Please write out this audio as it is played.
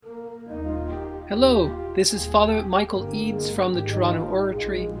Hello, this is Father Michael Eads from the Toronto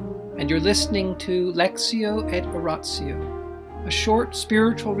Oratory, and you're listening to Lectio et Oratio, a short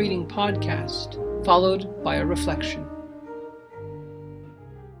spiritual reading podcast followed by a reflection.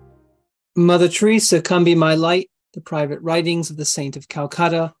 Mother Teresa, Come Be My Light, the Private Writings of the Saint of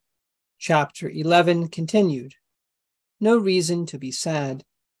Calcutta, Chapter 11, continued. No reason to be sad.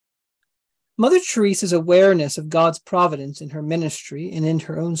 Mother Teresa's awareness of God's providence in her ministry and in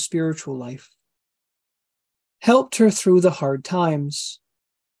her own spiritual life helped her through the hard times.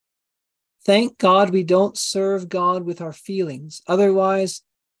 Thank God we don't serve God with our feelings. Otherwise,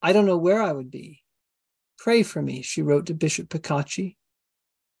 I don't know where I would be. Pray for me, she wrote to Bishop Picacci.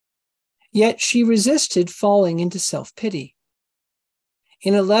 Yet she resisted falling into self-pity.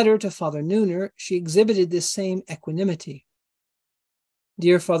 In a letter to Father Neuner, she exhibited this same equanimity.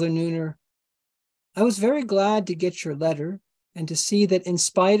 Dear Father Neuner, I was very glad to get your letter and to see that in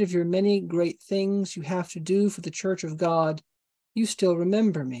spite of your many great things you have to do for the Church of God, you still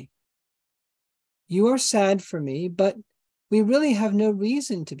remember me. You are sad for me, but we really have no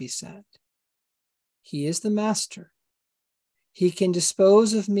reason to be sad. He is the Master. He can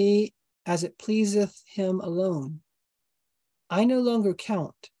dispose of me as it pleaseth him alone. I no longer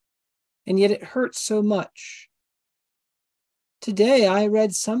count, and yet it hurts so much. Today I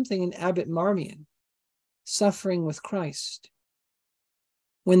read something in Abbot Marmion, Suffering with Christ.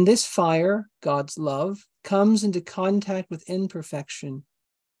 When this fire, God's love, comes into contact with imperfection,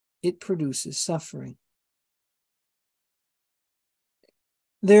 it produces suffering.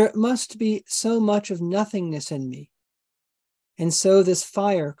 There must be so much of nothingness in me, and so this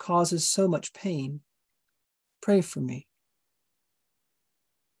fire causes so much pain. Pray for me.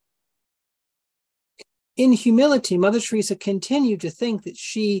 In humility, Mother Teresa continued to think that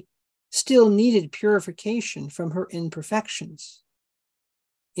she still needed purification from her imperfections.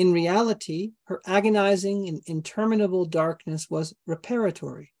 In reality, her agonizing and interminable darkness was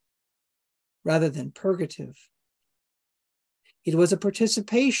reparatory rather than purgative. It was a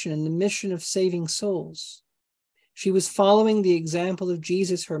participation in the mission of saving souls. She was following the example of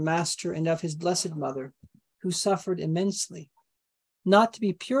Jesus, her Master, and of his Blessed Mother, who suffered immensely, not to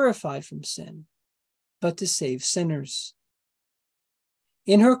be purified from sin, but to save sinners.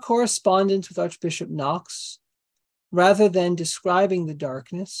 In her correspondence with Archbishop Knox, rather than describing the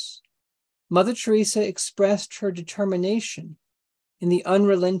darkness, Mother Teresa expressed her determination in the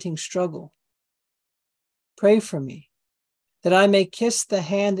unrelenting struggle. Pray for me, that I may kiss the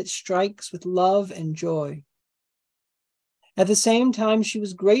hand that strikes with love and joy. At the same time, she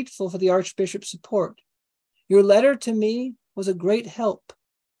was grateful for the Archbishop's support. Your letter to me was a great help.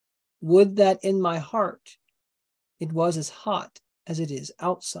 Would that in my heart it was as hot as it is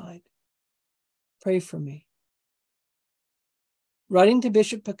outside. Pray for me. Writing to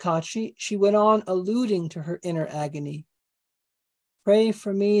Bishop Picacci, she went on alluding to her inner agony. Pray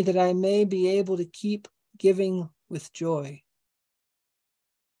for me that I may be able to keep giving with joy.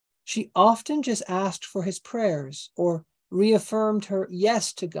 She often just asked for his prayers or reaffirmed her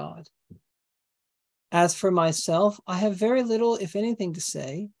yes to God. As for myself, I have very little, if anything, to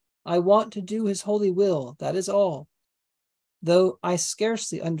say. I want to do his holy will, that is all, though I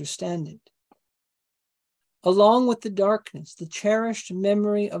scarcely understand it. Along with the darkness, the cherished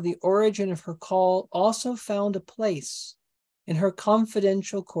memory of the origin of her call also found a place in her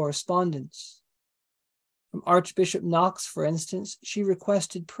confidential correspondence. From Archbishop Knox, for instance, she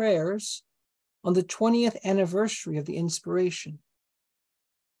requested prayers on the 20th anniversary of the Inspiration.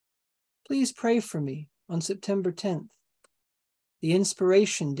 Please pray for me on September 10th, the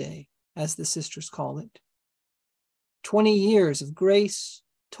Inspiration Day, as the sisters call it. 20 years of grace,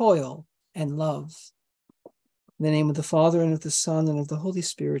 toil, and love. In the name of the Father, and of the Son, and of the Holy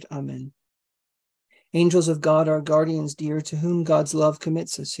Spirit. Amen. Angels of God, our guardians dear, to whom God's love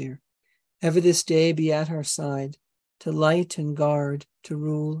commits us here, ever this day be at our side, to light and guard, to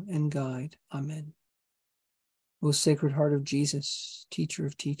rule and guide. Amen. O Sacred Heart of Jesus, Teacher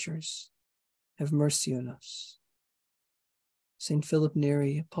of teachers, have mercy on us. Saint Philip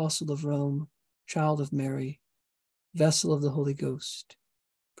Neri, Apostle of Rome, Child of Mary, Vessel of the Holy Ghost,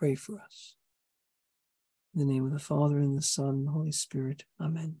 pray for us. In the name of the Father, and the Son, and the Holy Spirit.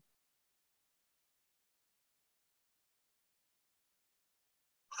 Amen.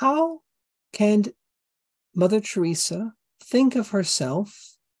 How can Mother Teresa think of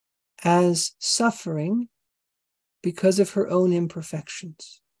herself as suffering because of her own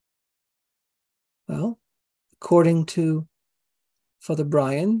imperfections? Well, according to Father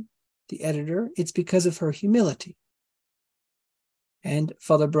Brian, the editor, it's because of her humility. And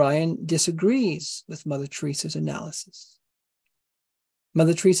Father Brian disagrees with Mother Teresa's analysis.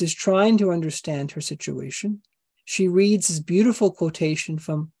 Mother Teresa is trying to understand her situation. She reads this beautiful quotation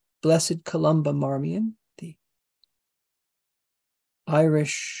from Blessed Columba Marmion, the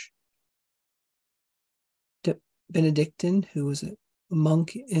Irish Benedictine who was a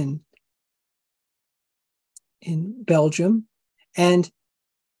monk in Belgium. And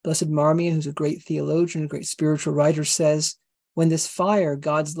Blessed Marmion, who's a great theologian, a great spiritual writer, says, when this fire,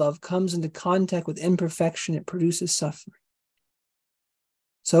 God's love, comes into contact with imperfection, it produces suffering.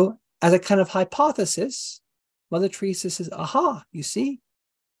 So, as a kind of hypothesis, Mother Teresa says, aha, you see,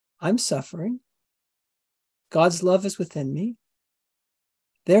 I'm suffering. God's love is within me.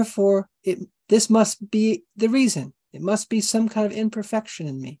 Therefore, this must be the reason. It must be some kind of imperfection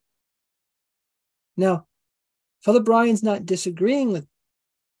in me. Now, Father Brian's not disagreeing with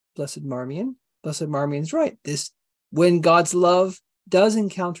Blessed Marmion. Blessed Marmion's right. When God's love does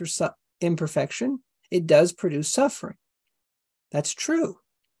encounter imperfection, it does produce suffering. That's true.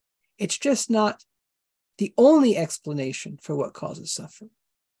 It's just not the only explanation for what causes suffering.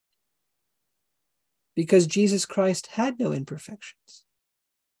 Because Jesus Christ had no imperfections.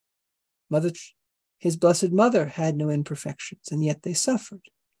 His Blessed Mother had no imperfections, and yet they suffered.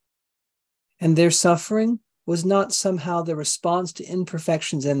 And their suffering was not somehow the response to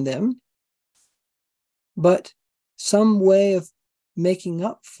imperfections in them, but some way of making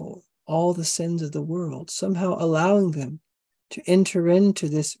up for all the sins of the world, somehow allowing them to enter into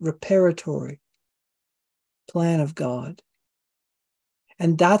this reparatory plan of God.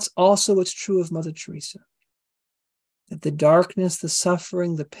 And that's also what's true of Mother Teresa, that the darkness, the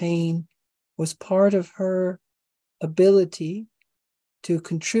suffering, the pain was part of her ability to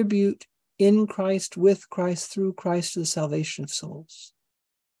contribute in Christ, with Christ, through Christ to the salvation of souls.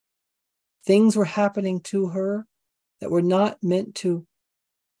 Things were happening to her that were not meant to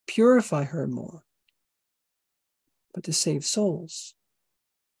purify her more, but to save souls.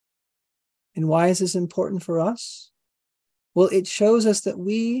 And why is this important for us? Well, it shows us that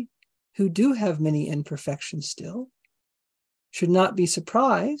we who do have many imperfections still should not be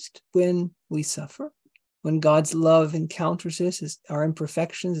surprised when we suffer, when God's love encounters us as our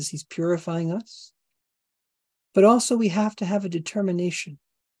imperfections, as he's purifying us. But also we have to have a determination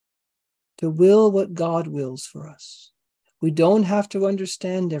to will what God wills for us. We don't have to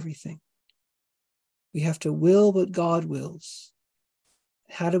understand everything. We have to will what God wills.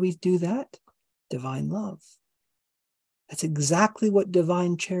 How do we do that? Divine love. That's exactly what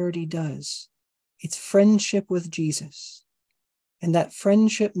divine charity does. It's friendship with Jesus. And that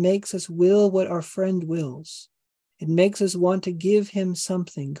friendship makes us will what our friend wills. It makes us want to give him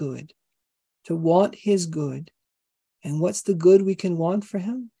something good, to want his good. And what's the good we can want for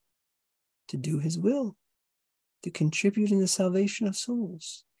him? To do his will, to contribute in the salvation of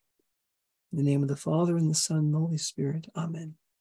souls. In the name of the Father, and the Son, and the Holy Spirit. Amen.